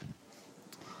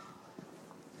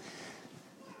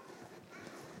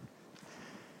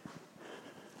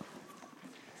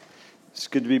It's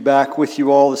good to be back with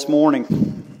you all this morning.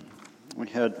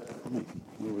 Let me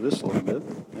move this a little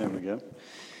bit. There we go.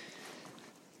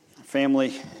 Our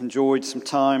family enjoyed some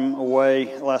time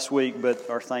away last week, but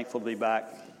are thankful to be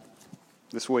back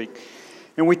this week.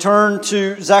 And we turn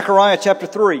to Zechariah chapter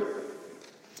 3.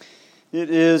 It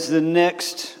is the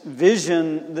next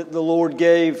vision that the Lord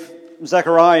gave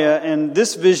Zechariah, and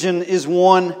this vision is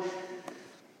one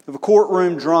of a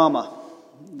courtroom drama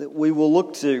that we will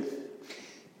look to.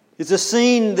 It's a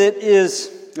scene that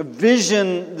is a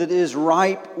vision that is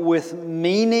ripe with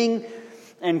meaning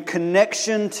and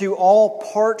connection to all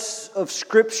parts of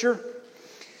Scripture.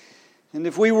 And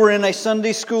if we were in a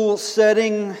Sunday school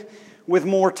setting with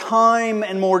more time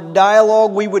and more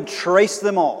dialogue, we would trace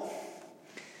them all.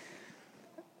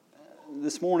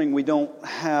 This morning we don't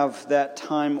have that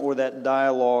time or that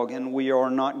dialogue, and we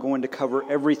are not going to cover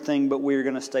everything, but we are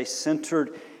going to stay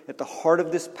centered at the heart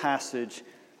of this passage,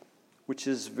 which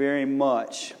is very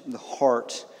much the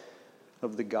heart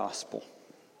of the gospel.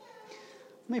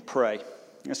 Let me pray.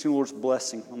 Asking the Lord's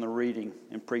blessing on the reading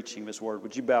and preaching of His Word.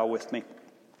 Would you bow with me?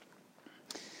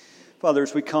 Father,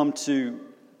 as we come to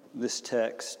this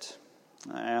text,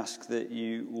 I ask that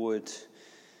you would,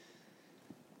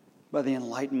 by the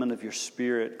enlightenment of your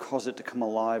Spirit, cause it to come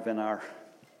alive in our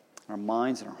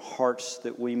minds and our hearts,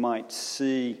 that we might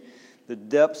see the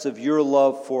depths of your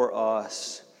love for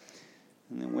us,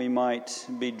 and that we might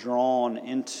be drawn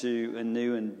into a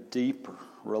new and deeper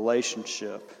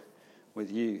relationship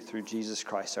with you through Jesus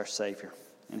Christ our Savior.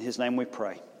 In His name we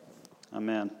pray.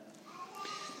 Amen.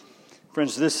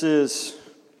 Friends, this is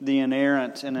the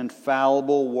inerrant and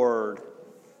infallible Word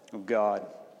of God.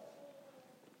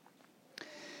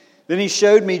 Then he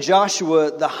showed me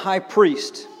Joshua the high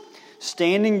priest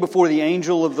standing before the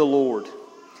angel of the Lord,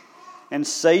 and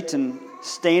Satan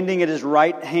standing at his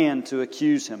right hand to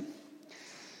accuse him.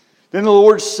 Then the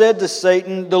Lord said to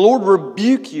Satan, "The Lord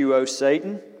rebuke you, O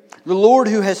Satan. The Lord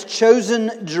who has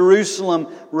chosen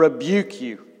Jerusalem rebuke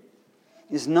you.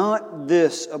 Is not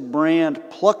this a brand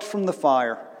plucked from the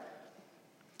fire?"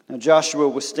 Now Joshua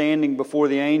was standing before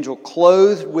the angel,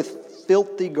 clothed with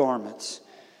filthy garments.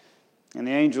 And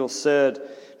the angel said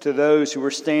to those who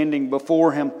were standing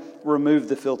before him, "Remove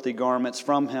the filthy garments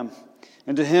from him."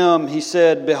 And to him he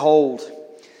said, "Behold,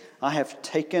 I have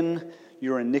taken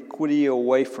your iniquity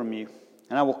away from you,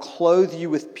 and I will clothe you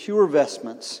with pure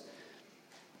vestments."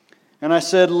 And I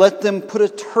said, "Let them put a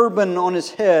turban on his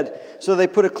head." So they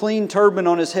put a clean turban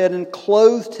on his head and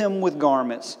clothed him with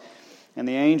garments. And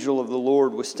the angel of the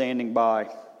Lord was standing by.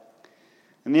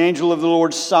 And the angel of the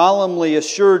Lord solemnly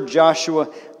assured Joshua,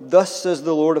 "Thus says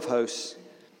the Lord of hosts,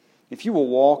 if you will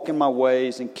walk in my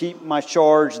ways and keep my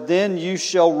charge, then you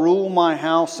shall rule my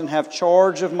house and have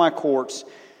charge of my courts.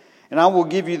 And I will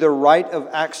give you the right of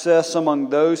access among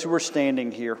those who are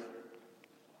standing here.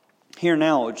 Hear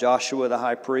now, O Joshua the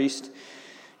high priest,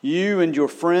 you and your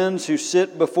friends who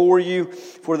sit before you,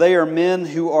 for they are men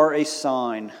who are a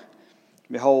sign.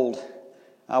 Behold,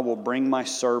 I will bring my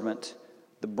servant,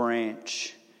 the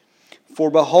branch.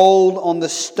 For behold, on the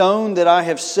stone that I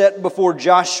have set before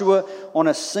Joshua, on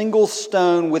a single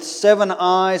stone with 7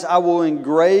 eyes, I will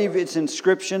engrave its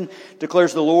inscription,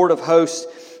 declares the Lord of hosts,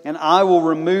 and I will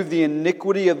remove the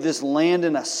iniquity of this land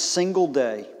in a single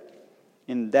day.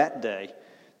 In that day,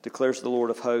 declares the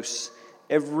Lord of hosts,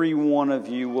 every one of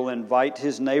you will invite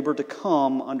his neighbor to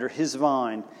come under his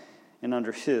vine and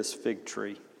under his fig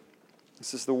tree."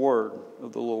 This is the word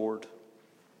of the Lord.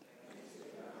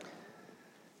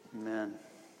 Amen.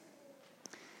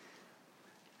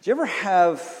 Did you ever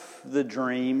have the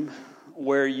dream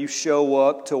where you show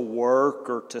up to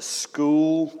work or to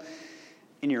school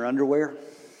in your underwear?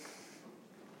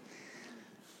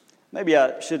 Maybe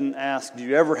I shouldn't ask, do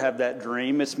you ever have that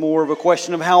dream? It's more of a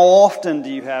question of how often do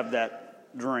you have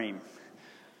that dream?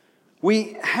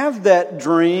 We have that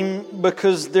dream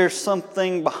because there's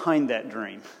something behind that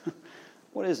dream.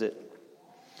 What is it?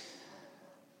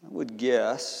 I would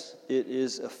guess it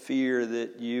is a fear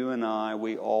that you and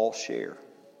we all share.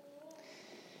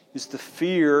 It's the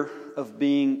fear of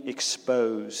being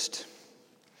exposed.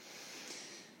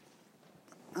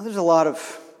 Now, there's a lot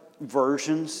of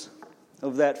versions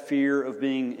of that fear of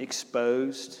being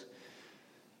exposed.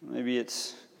 Maybe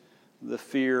it's the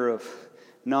fear of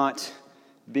not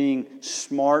being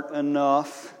smart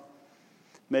enough.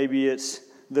 Maybe it's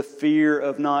the fear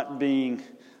of not being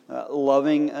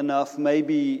loving enough.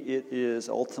 Maybe it is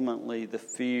ultimately the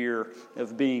fear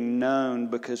of being known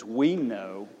because we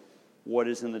know what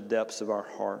is in the depths of our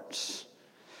hearts.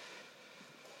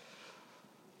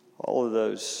 All of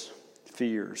those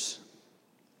fears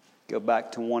go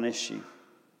back to one issue: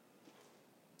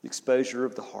 exposure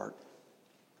of the heart.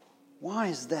 Why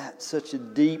is that such a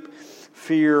deep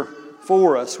fear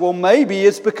for us? Well, maybe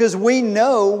it's because we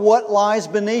know what lies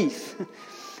beneath.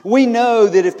 We know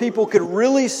that if people could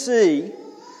really see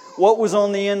what was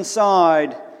on the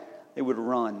inside, they would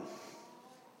run.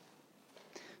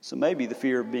 So maybe the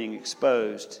fear of being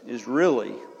exposed is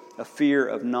really a fear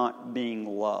of not being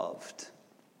loved.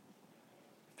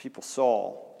 People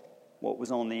saw what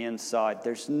was on the inside.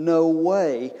 There's no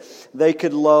way they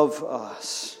could love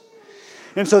us.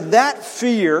 And so that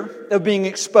fear of being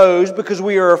exposed, because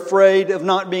we are afraid of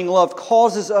not being loved,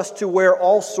 causes us to wear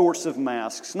all sorts of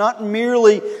masks. Not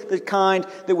merely the kind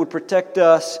that would protect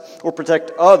us or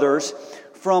protect others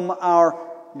from our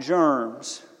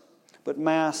germs, but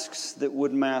masks that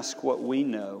would mask what we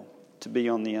know to be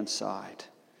on the inside.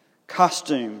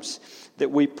 Costumes that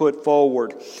we put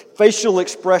forward. Facial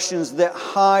expressions that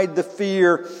hide the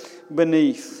fear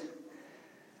beneath.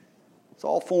 It's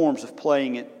all forms of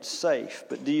playing it safe.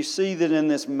 But do you see that in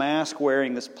this mask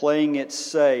wearing, this playing it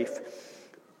safe,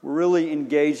 we're really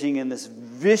engaging in this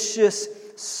vicious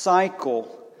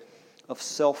cycle of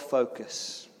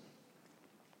self-focus.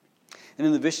 And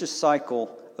in the vicious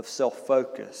cycle of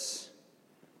self-focus,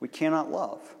 we cannot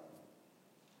love.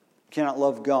 We cannot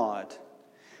love God.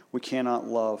 We cannot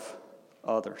love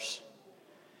others.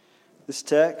 This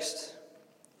text,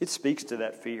 it speaks to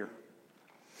that fear.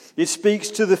 It speaks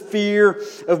to the fear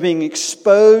of being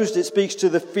exposed. It speaks to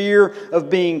the fear of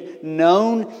being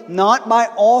known, not by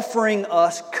offering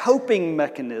us coping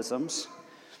mechanisms,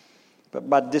 but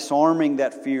by disarming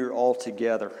that fear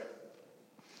altogether,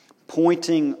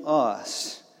 pointing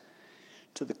us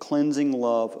to the cleansing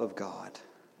love of God.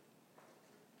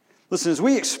 Listen, as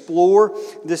we explore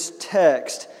this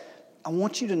text, I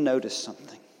want you to notice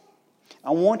something. I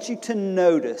want you to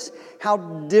notice how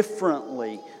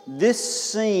differently this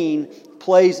scene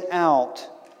plays out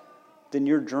than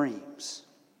your dreams.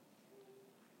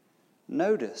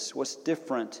 Notice what's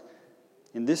different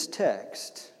in this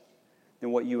text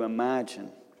than what you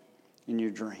imagine in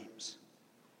your dreams.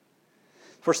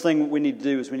 First thing we need to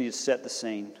do is we need to set the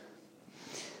scene.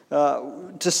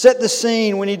 To set the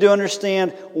scene, we need to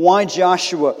understand why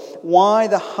Joshua, why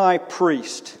the high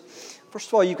priest. First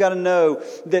of all, you've got to know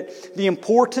that the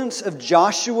importance of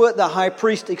Joshua, the high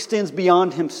priest, extends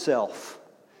beyond himself.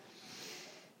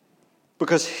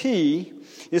 Because he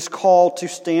is called to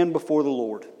stand before the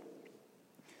Lord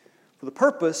for the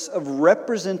purpose of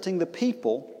representing the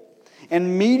people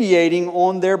and mediating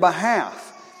on their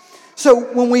behalf.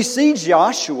 So when we see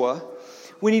Joshua,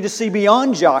 we need to see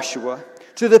beyond Joshua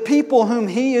to the people whom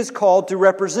he is called to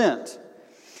represent.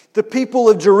 The people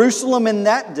of Jerusalem in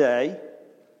that day,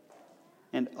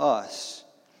 and us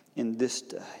in this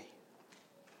day.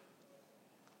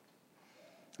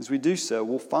 As we do so,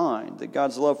 we'll find that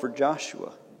God's love for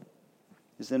Joshua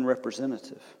is then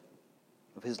representative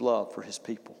of His love for His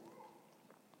people.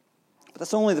 But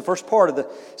that's only the first part of the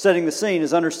setting the scene,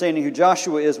 is understanding who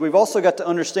Joshua is. We've also got to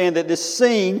understand that this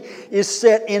scene is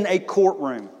set in a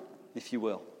courtroom, if you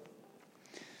will.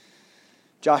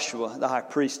 Joshua, the high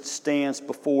priest, stands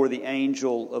before the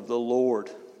angel of the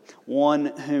Lord, one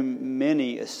whom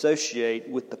many associate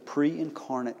with the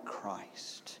pre-incarnate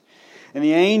Christ. And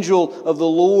the angel of the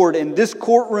Lord in this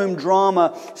courtroom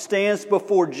drama stands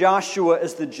before Joshua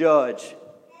as the judge.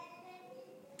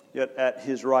 Yet at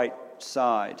his right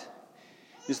side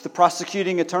is the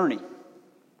prosecuting attorney,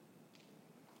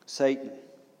 Satan.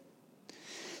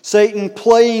 Satan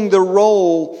playing the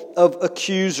role of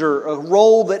accuser, a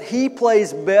role that he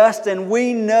plays best and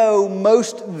we know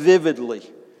most vividly.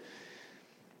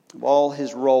 Of all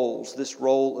his roles, this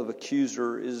role of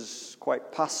accuser is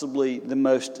quite possibly the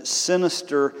most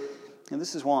sinister, and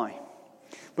this is why.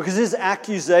 Because his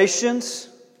accusations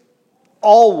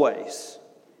always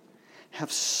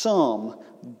have some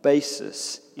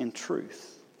basis in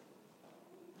truth.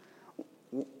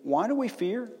 Why do we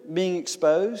fear being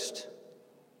exposed?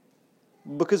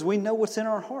 Because we know what's in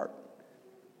our heart.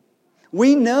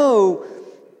 We know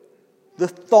the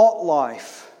thought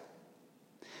life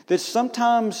that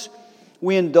sometimes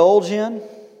we indulge in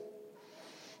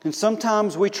and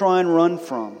sometimes we try and run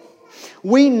from.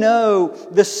 We know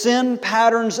the sin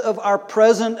patterns of our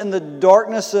present and the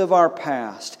darkness of our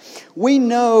past. We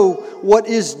know what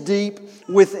is deep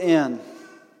within.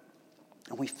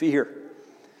 And we fear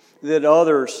that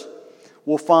others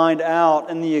will find out,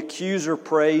 and the accuser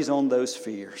preys on those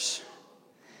fears.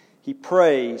 He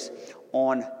preys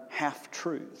on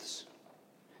half-truths.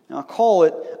 Now, I call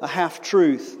it a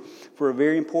half-truth for a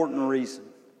very important reason.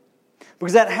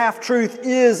 Because that half-truth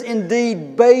is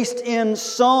indeed based in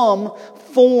some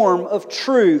form of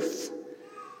truth.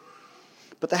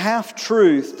 But the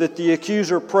half-truth that the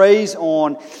accuser preys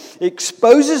on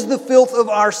exposes the filth of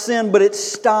our sin, but it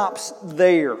stops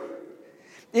there.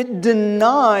 It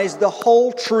denies the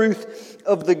whole truth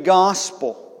of the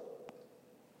gospel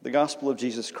of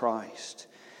Jesus Christ.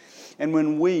 And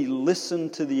when we listen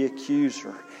to the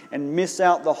accuser and miss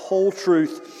out the whole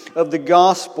truth of the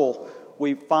gospel,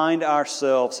 we find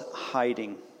ourselves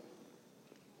hiding.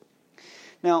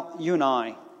 Now, you and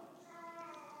I,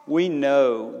 we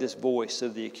know this voice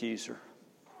of the accuser.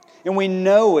 And we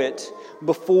know it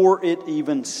before it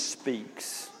even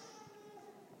speaks.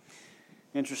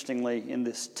 Interestingly, in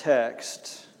this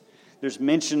text, there's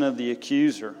mention of the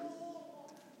accuser,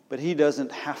 but he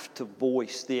doesn't have to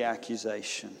voice the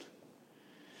accusation.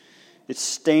 It's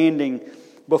standing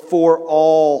before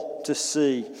all to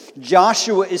see.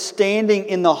 Joshua is standing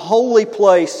in the holy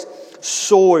place,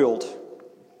 soiled.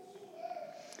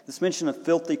 This mention of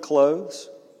filthy clothes,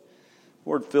 the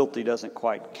word filthy doesn't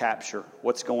quite capture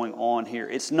what's going on here.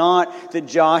 It's not that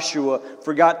Joshua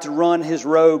forgot to run his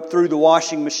robe through the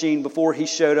washing machine before he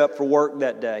showed up for work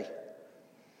that day.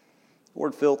 The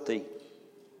word filthy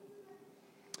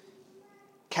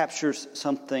captures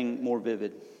something more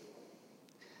vivid.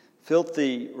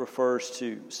 Filthy refers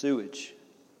to sewage,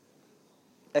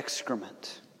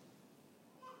 excrement,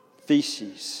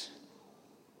 feces.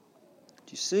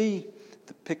 Do you see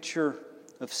the picture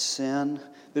of sin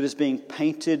that is being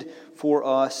painted for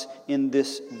us in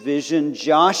this vision?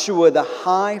 Joshua, the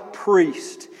high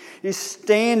priest, is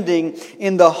standing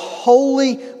in the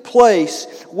holy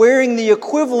place wearing the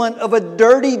equivalent of a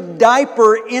dirty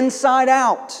diaper inside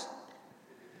out.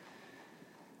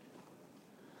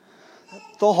 That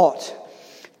thought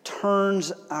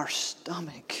turns our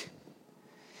stomach.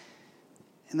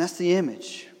 And that's the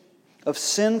image of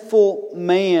sinful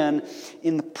man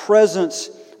in the presence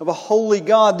of a holy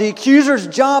God. The accuser's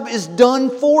job is done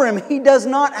for him. He does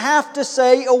not have to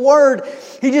say a word.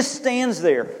 He just stands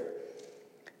there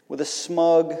with a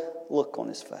smug look on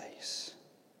his face.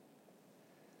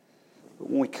 But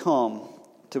when we come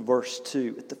to verse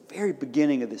 2, at the very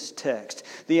beginning of this text,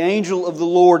 the angel of the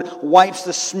Lord wipes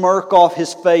the smirk off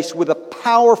his face with a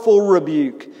powerful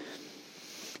rebuke.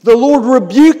 The Lord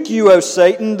rebuke you, O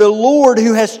Satan. The Lord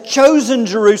who has chosen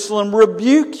Jerusalem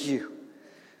rebuke you.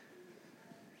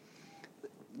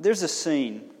 There's a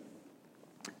scene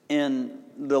in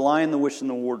The Lion, the Witch, and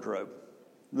the Wardrobe.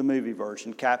 The movie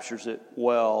version captures it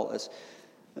well as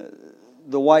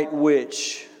the White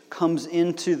Witch comes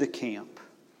into the camp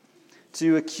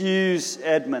to accuse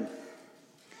Edmund.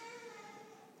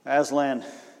 Aslan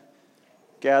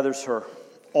gathers her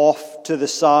off to the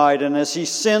side, and as he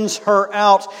sends her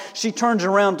out, she turns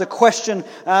around to question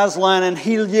Aslan, and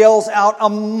he yells out a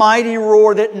mighty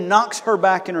roar that knocks her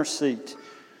back in her seat.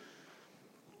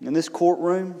 In this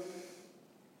courtroom,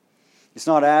 it's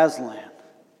not Aslan,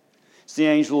 it's the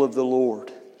angel of the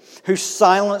Lord who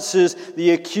silences the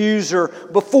accuser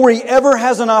before he ever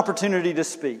has an opportunity to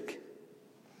speak.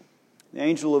 The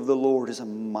angel of the Lord is a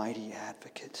mighty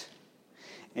advocate.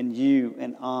 And you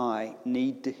and I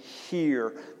need to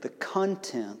hear the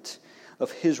content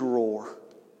of his roar.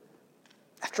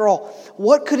 After all,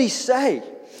 what could he say?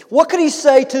 What could he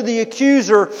say to the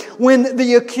accuser when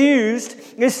the accused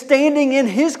is standing in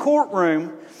his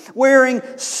courtroom wearing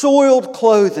soiled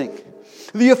clothing?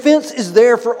 The offense is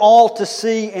there for all to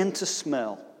see and to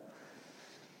smell.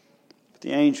 But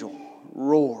the angel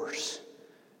roars.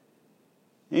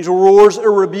 The angel roars a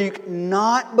rebuke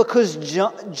not because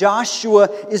Joshua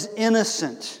is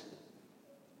innocent,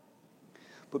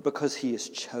 but because he is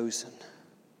chosen.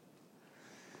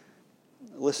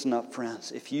 Listen up,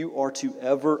 friends. If you are to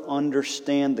ever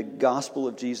understand the gospel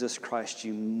of Jesus Christ,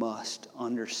 you must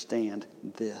understand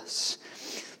this.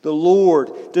 The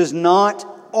Lord does not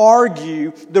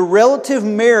argue the relative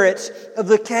merits of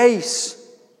the case.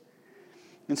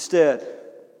 Instead,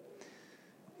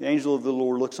 the angel of the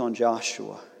Lord looks on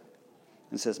Joshua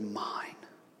and says, "Mine.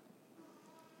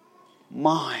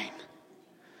 Mine."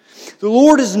 The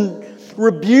Lord is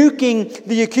rebuking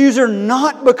the accuser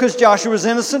not because Joshua is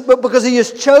innocent, but because he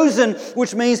is chosen,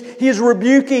 which means he is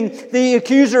rebuking the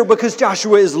accuser because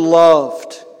Joshua is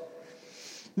loved.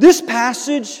 This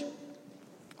passage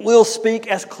will speak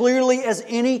as clearly as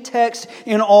any text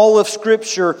in all of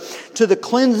Scripture to the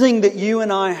cleansing that you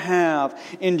and I have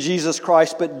in Jesus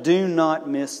Christ. But do not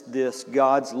miss this.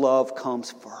 God's love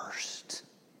comes first.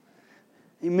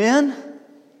 Amen?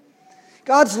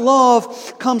 God's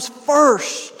love comes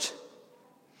first.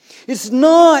 It's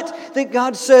not that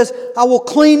God says, I will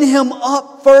clean him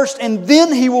up first and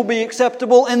then he will be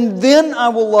acceptable and then I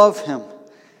will love him.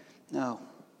 No.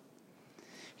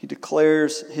 He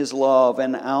declares His love,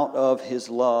 and out of His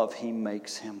love He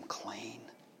makes him clean.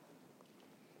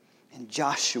 And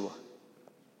Joshua,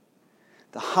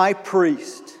 the high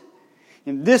priest,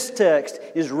 in this text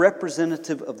is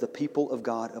representative of the people of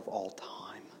God of all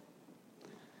time.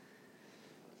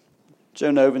 Joe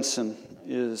Novenson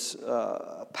is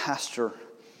a pastor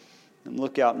in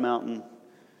Lookout Mountain,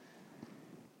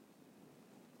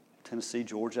 Tennessee,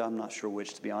 Georgia. I'm not sure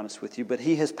which, to be honest with you. But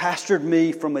he has pastored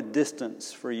me from a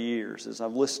distance for years as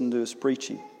I've listened to his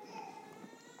preaching.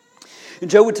 And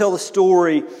Joe would tell the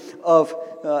story of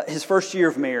his first year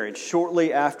of marriage,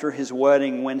 shortly after his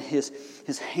wedding, when his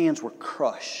hands were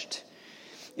crushed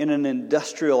in an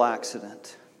industrial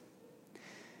accident.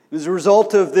 As a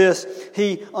result of this,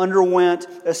 he underwent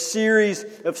a series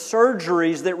of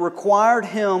surgeries that required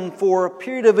him for a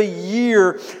period of a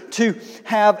year to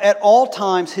have at all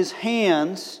times his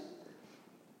hands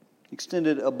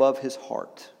extended above his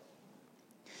heart.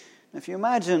 Now, if you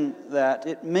imagine that,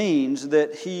 it means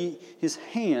that his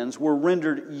hands were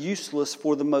rendered useless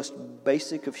for the most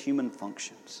basic of human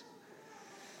functions.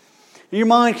 Your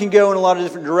mind can go in a lot of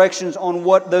different directions on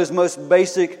what those most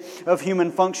basic of human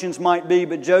functions might be,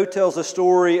 but Joe tells a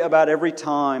story about every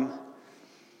time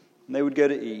they would go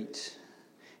to eat,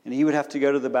 and he would have to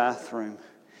go to the bathroom.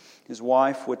 His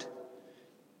wife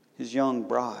his young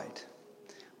bride,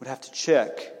 would have to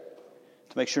check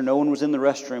to make sure no one was in the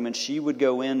restroom, and she would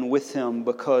go in with him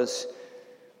because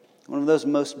one of those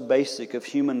most basic of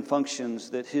human functions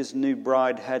that his new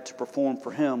bride had to perform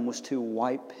for him was to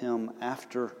wipe him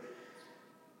after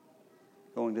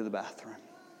going to the bathroom.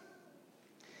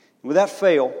 Without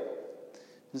fail,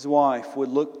 his wife would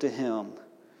look to him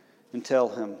and tell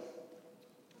him,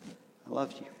 "I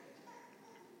love you."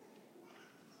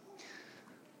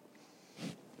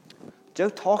 Joe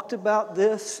talked about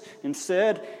this and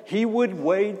said he would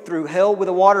wade through hell with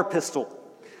a water pistol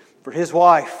for his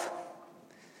wife.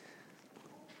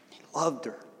 He loved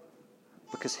her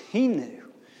because he knew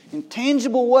in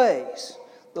tangible ways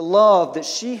the love that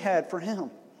she had for him.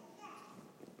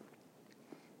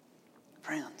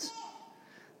 Friends,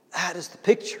 that is the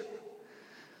picture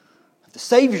of the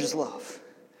Savior's love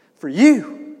for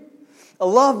you. A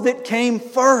love that came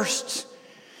first,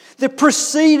 that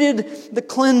preceded the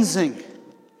cleansing.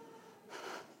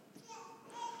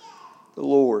 The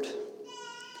Lord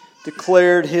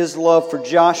declared His love for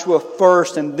Joshua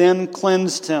first and then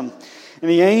cleansed him. And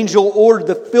the angel ordered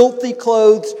the filthy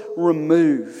clothes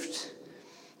removed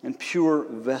and pure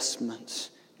vestments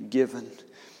given.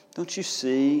 Don't you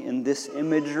see in this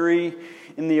imagery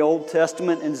in the Old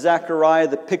Testament in Zechariah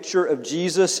the picture of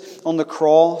Jesus on the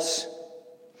cross?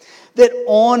 That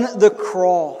on the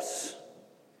cross,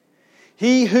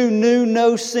 He who knew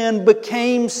no sin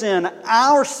became sin.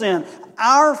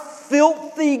 Our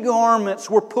filthy garments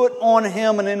were put on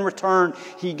Him, and in return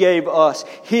He gave us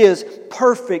His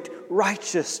perfect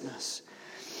righteousness.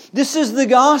 This is the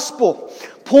gospel,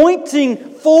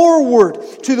 pointing forward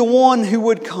to the one who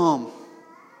would come.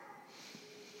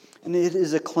 And it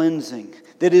is a cleansing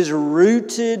that is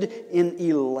rooted in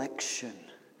election.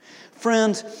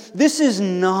 Friends, this is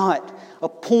not a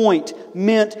point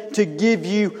meant to give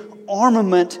you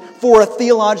armament for a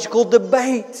theological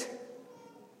debate.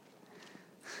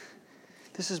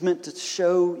 This is meant to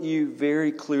show you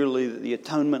very clearly that the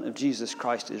atonement of Jesus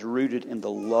Christ is rooted in the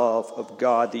love of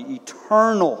God, the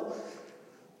eternal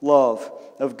love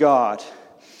of God.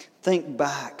 Think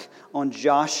back on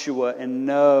Joshua and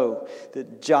know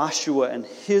that Joshua and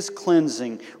his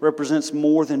cleansing represents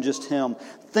more than just him.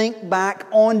 Think back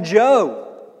on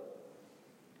Joe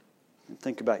and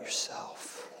think about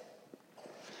yourself.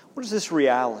 What is this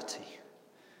reality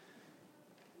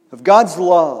of God's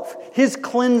love, His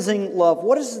cleansing love?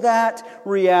 What does that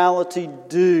reality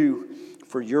do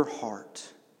for your heart?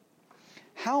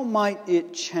 How might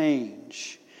it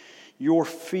change your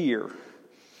fear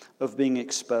of being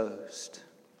exposed?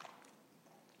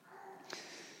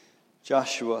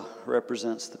 Joshua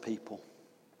represents the people.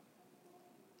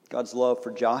 God's love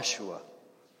for Joshua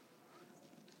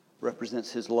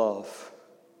represents His love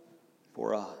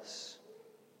for us.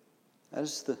 That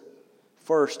is the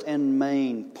first and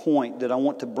main point that I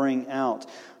want to bring out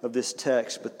of this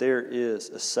text, but there is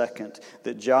a second,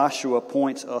 that Joshua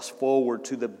points us forward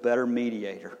to the better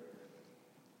mediator,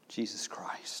 Jesus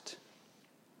Christ.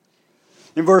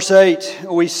 In verse 8,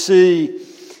 we see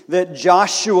that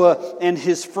Joshua and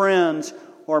his friends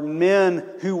are men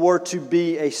who were to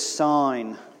be a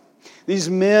sign. These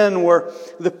men were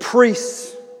the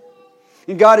priests.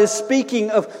 And God is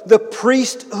speaking of the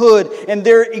priesthood and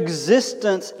their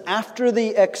existence after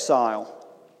the exile.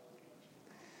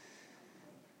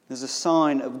 as a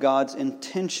sign of God's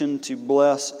intention to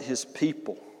bless His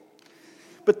people.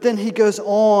 But then he goes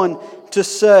on to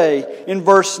say in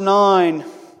verse 9,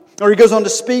 or he goes on to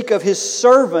speak of His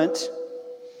servant,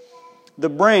 the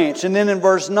branch. And then in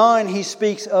verse 9 he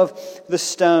speaks of the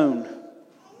stone.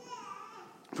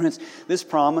 Friends, this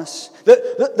promise,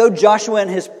 though Joshua and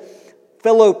his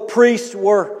fellow priests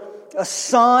were a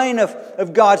sign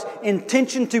of God's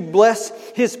intention to bless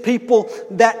His people,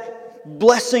 that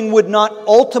blessing would not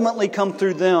ultimately come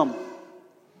through them,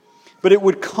 but it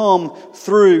would come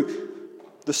through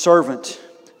the servant,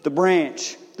 the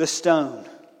branch, the stone.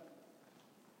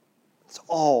 It's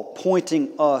all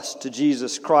pointing us to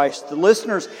Jesus Christ. The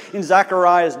listeners in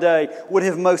Zechariah's day would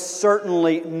have most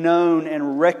certainly known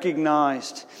and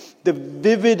recognized the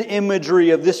vivid imagery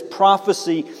of this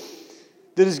prophecy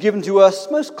that is given to us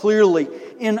most clearly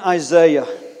in Isaiah.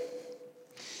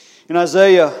 In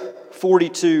Isaiah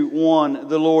 42:1,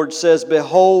 the Lord says,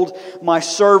 "Behold, my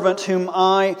servant whom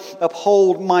I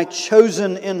uphold, my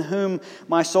chosen in whom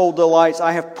my soul delights.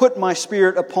 I have put my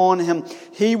spirit upon him.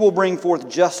 He will bring forth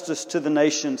justice to the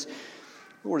nations."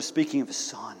 The Lord is speaking of His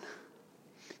Son,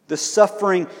 the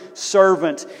suffering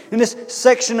servant. In this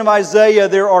section of Isaiah,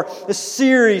 there are a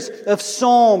series of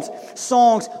songs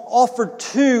offered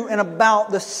to and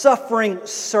about the suffering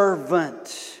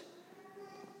servant,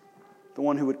 the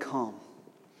one who would come,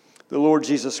 the Lord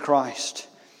Jesus Christ.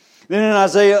 Then in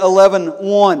Isaiah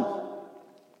 11:1,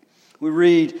 we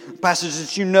read a passage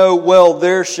that you know well,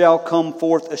 "There shall come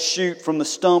forth a shoot from the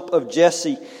stump of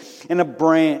Jesse, and a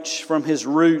branch from his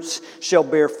roots shall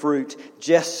bear fruit."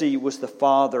 Jesse was the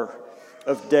father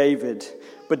of David.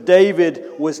 But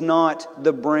David was not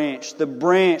the branch. The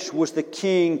branch was the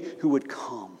king who would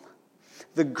come.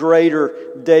 The greater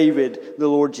David, the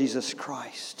Lord Jesus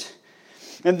Christ.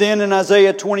 And then in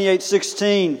Isaiah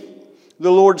 28:16,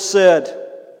 the Lord said,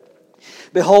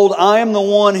 "Behold, I am the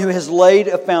one who has laid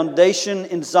a foundation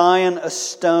in Zion, a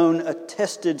stone, a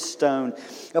tested stone,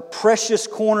 a precious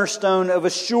cornerstone of a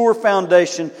sure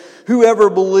foundation. Whoever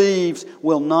believes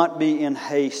will not be in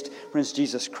haste." Friends,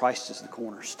 Jesus Christ is the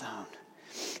cornerstone.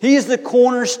 He is the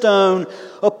cornerstone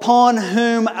upon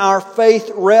whom our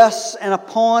faith rests and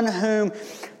upon whom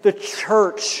the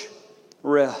church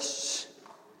rests.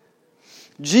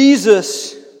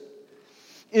 Jesus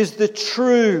is the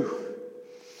true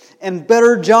and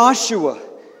better Joshua.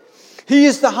 He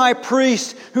is the high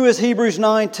priest who, as Hebrews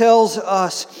 9 tells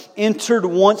us, entered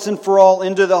once and for all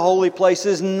into the holy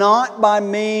places, not by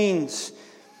means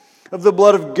of the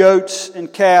blood of goats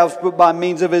and calves, but by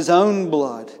means of His own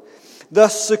blood,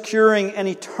 thus securing an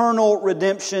eternal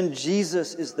redemption.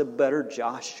 Jesus is the better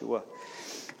Joshua.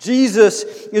 Jesus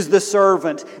is the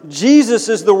servant. Jesus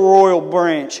is the royal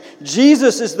branch.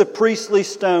 Jesus is the priestly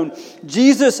stone.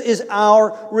 Jesus is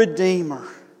our Redeemer.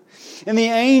 And the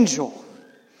angel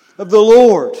of the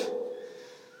Lord,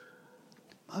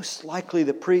 most likely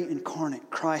the pre-incarnate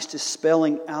Christ, is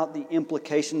spelling out the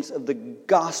implications of the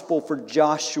gospel for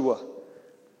Joshua,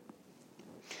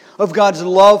 of God's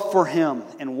love for him,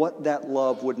 and what that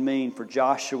love would mean for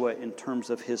Joshua in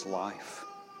terms of his life.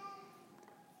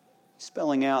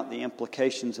 Spelling out the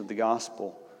implications of the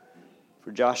gospel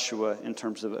for Joshua in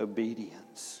terms of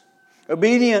obedience.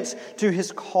 Obedience to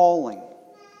his calling.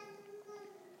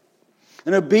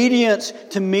 An obedience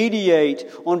to mediate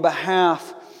on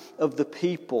behalf of the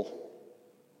people.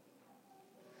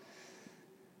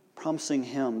 Promising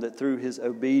him that through his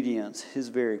obedience, his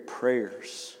very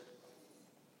prayers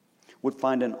would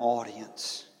find an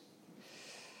audience.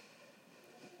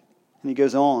 And he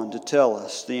goes on to tell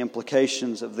us the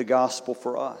implications of the gospel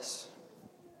for us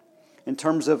in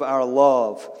terms of our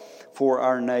love for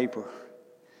our neighbor,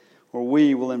 where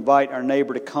we will invite our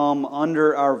neighbor to come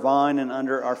under our vine and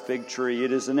under our fig tree.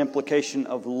 It is an implication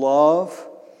of love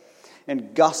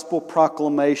and gospel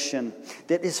proclamation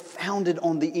that is founded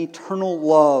on the eternal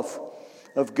love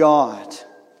of God.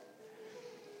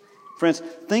 Friends,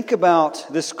 think about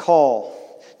this call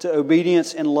to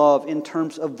obedience and love in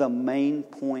terms of the main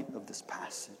point of this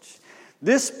passage.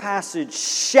 This passage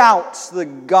shouts the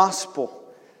gospel.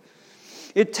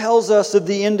 It tells us of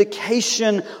the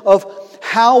indication of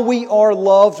how we are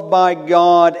loved by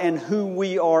God and who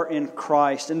we are in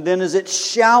Christ. And then as it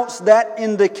shouts that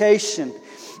indication,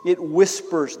 it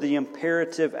whispers the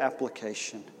imperative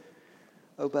application.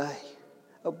 Obey.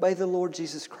 Obey the Lord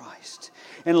Jesus Christ.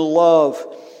 And love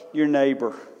your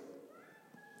neighbor.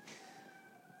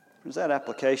 There's that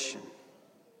application.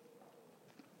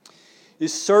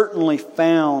 Is certainly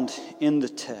found in the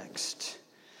text.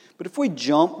 But if we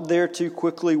jump there too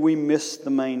quickly, we miss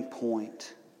the main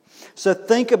point. So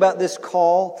think about this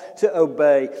call to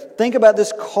obey. Think about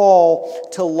this call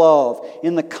to love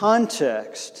in the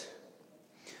context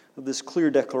of this clear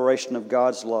declaration of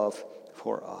God's love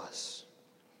for us.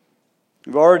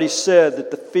 We've already said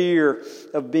that the fear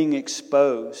of being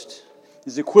exposed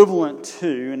is equivalent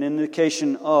to an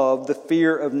indication of the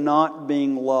fear of not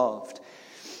being loved.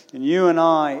 And you and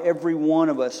I, every one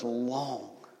of us, long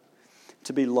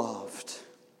to be loved.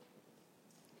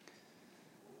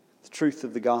 The truth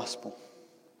of the gospel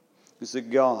is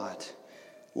that God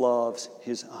loves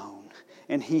His own.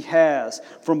 And He has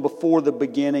from before the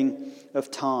beginning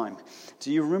of time.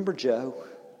 Do you remember Job?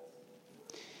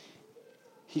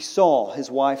 He saw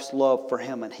his wife's love for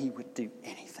him and he would do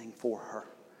anything for her.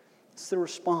 It's the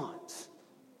response.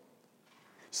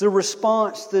 It's the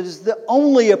response that is the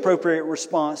only appropriate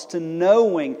response to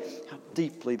knowing how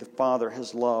deeply the Father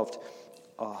has loved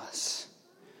us.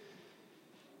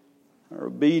 Our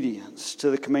obedience to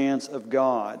the commands of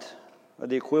God are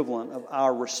the equivalent of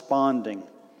our responding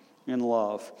in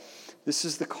love. This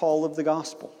is the call of the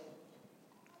gospel.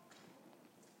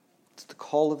 It's the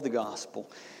call of the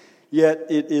gospel. Yet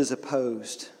it is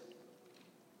opposed.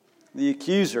 The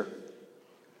accuser,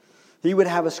 he would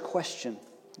have us question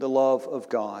the love of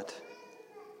God.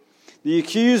 The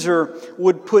accuser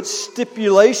would put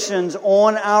stipulations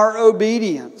on our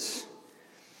obedience.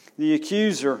 The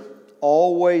accuser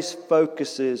always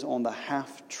focuses on the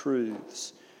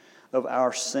half-truths of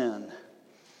our sin,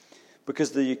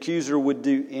 because the accuser would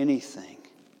do anything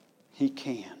he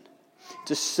can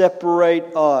to separate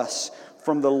us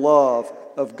from the love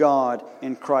of God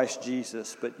in Christ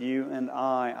Jesus. But you and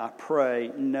I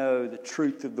pray, know the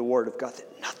truth of the Word of God,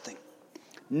 that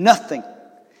nothing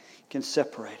can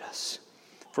separate us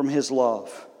from His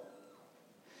love.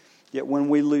 Yet when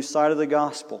we lose sight of the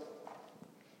gospel,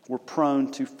 we're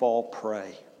prone to fall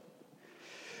prey.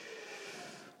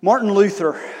 Martin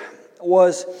Luther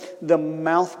was the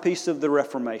mouthpiece of the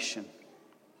Reformation.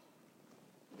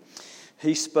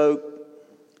 He spoke,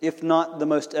 if not the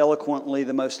most eloquently,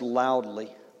 the most loudly,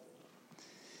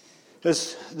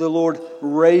 as the Lord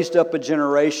raised up a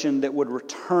generation that would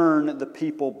return the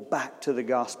people back to the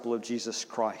gospel of Jesus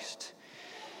Christ.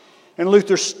 And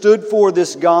Luther stood for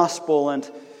this gospel, and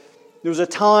there was a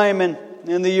time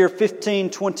in the year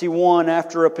 1521,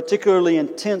 after a particularly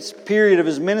intense period of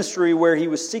his ministry, where he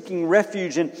was seeking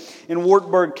refuge in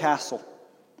Wartburg Castle.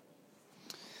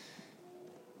 It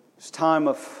was a time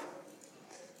of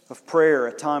prayer,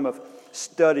 a time of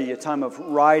study, a time of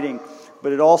writing,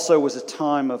 but it also was a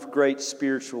time of great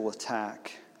spiritual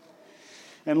attack.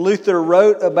 And Luther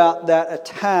wrote about that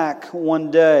attack one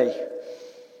day.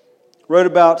 Wrote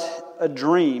about a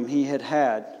dream he had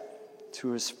had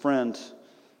to his friend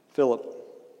Philip.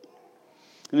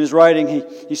 In his writing,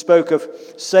 he spoke of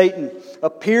Satan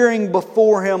appearing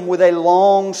before him with a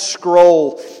long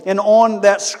scroll. And on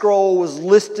that scroll was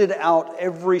listed out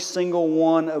every single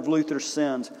one of Luther's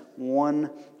sins, one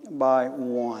by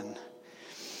one.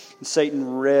 And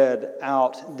Satan read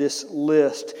out this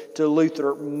list to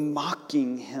Luther,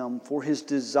 mocking him for his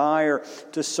desire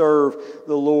to serve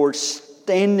the Lord,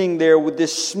 standing there with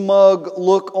this smug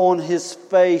look on his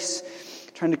face,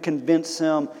 trying to convince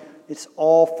him it's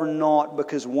all for naught,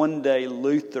 because one day,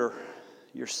 Luther,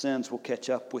 your sins will catch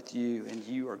up with you and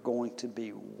you are going to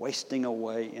be wasting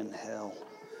away in hell.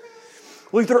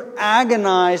 Luther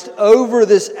agonized over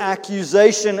this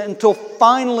accusation until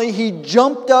finally he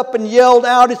jumped up and yelled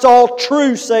out, "It's all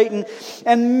true, Satan,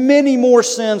 and many more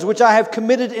sins which I have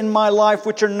committed in my life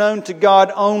which are known to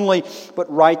God only.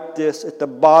 But write this at the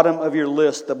bottom of your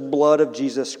list: the blood of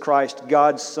Jesus Christ,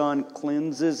 God's Son,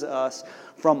 cleanses us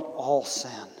from all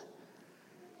sin."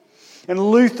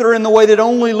 And Luther, in the way that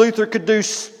only Luther could do,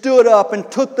 stood up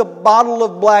and took the bottle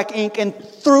of black ink and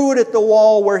threw it at the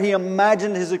wall where he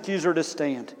imagined his accuser to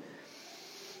stand.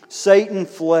 Satan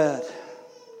fled.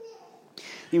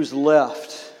 He was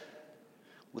left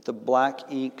with the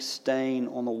black ink stain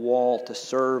on the wall to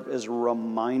serve as a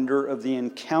reminder of the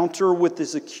encounter with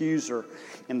his accuser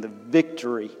and the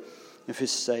victory of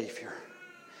his Savior.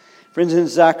 Friends, in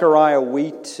Zechariah,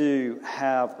 we too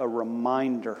have a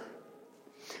reminder.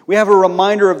 We have a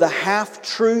reminder of the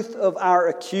half-truth of our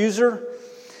accuser,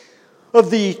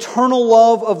 of the eternal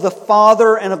love of the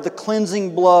Father, and of the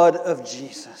cleansing blood of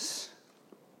Jesus.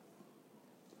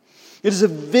 It is a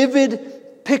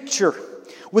vivid picture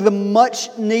with a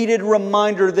much-needed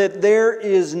reminder that there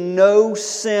is no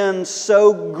sin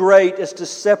so great as to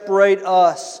separate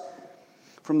us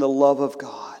from the love of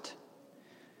God.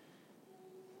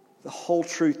 The whole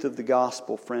truth of the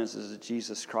gospel, friends, is that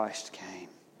Jesus Christ came.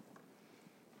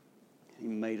 He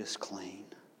made us clean.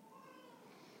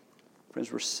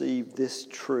 Friends, receive this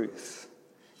truth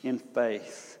in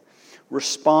faith.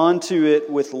 Respond to it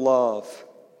with love,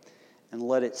 and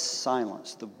let it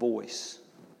silence the voice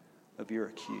of your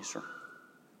accuser.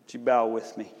 Would you bow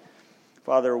with me?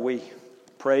 Father, we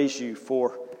praise you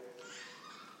for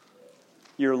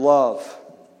your love.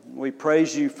 We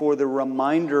praise you for the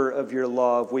reminder of your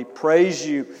love. We praise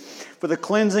you for the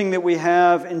cleansing that we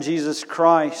have in Jesus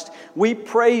Christ. We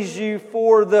praise you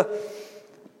for the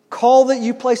call that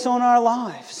you place on our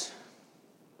lives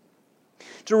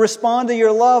to respond to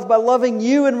your love by loving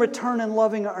you in return and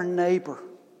loving our neighbor.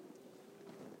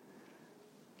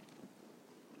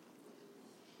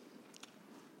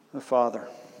 Oh, Father,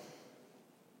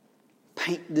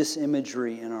 paint this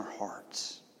imagery in our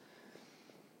hearts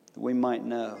that we might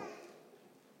know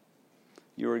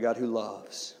you are a God who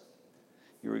loves.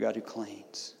 You are a God who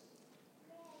cleans.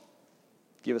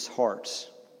 Give us hearts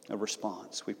of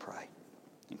response, we pray.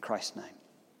 In Christ's name,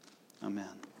 amen.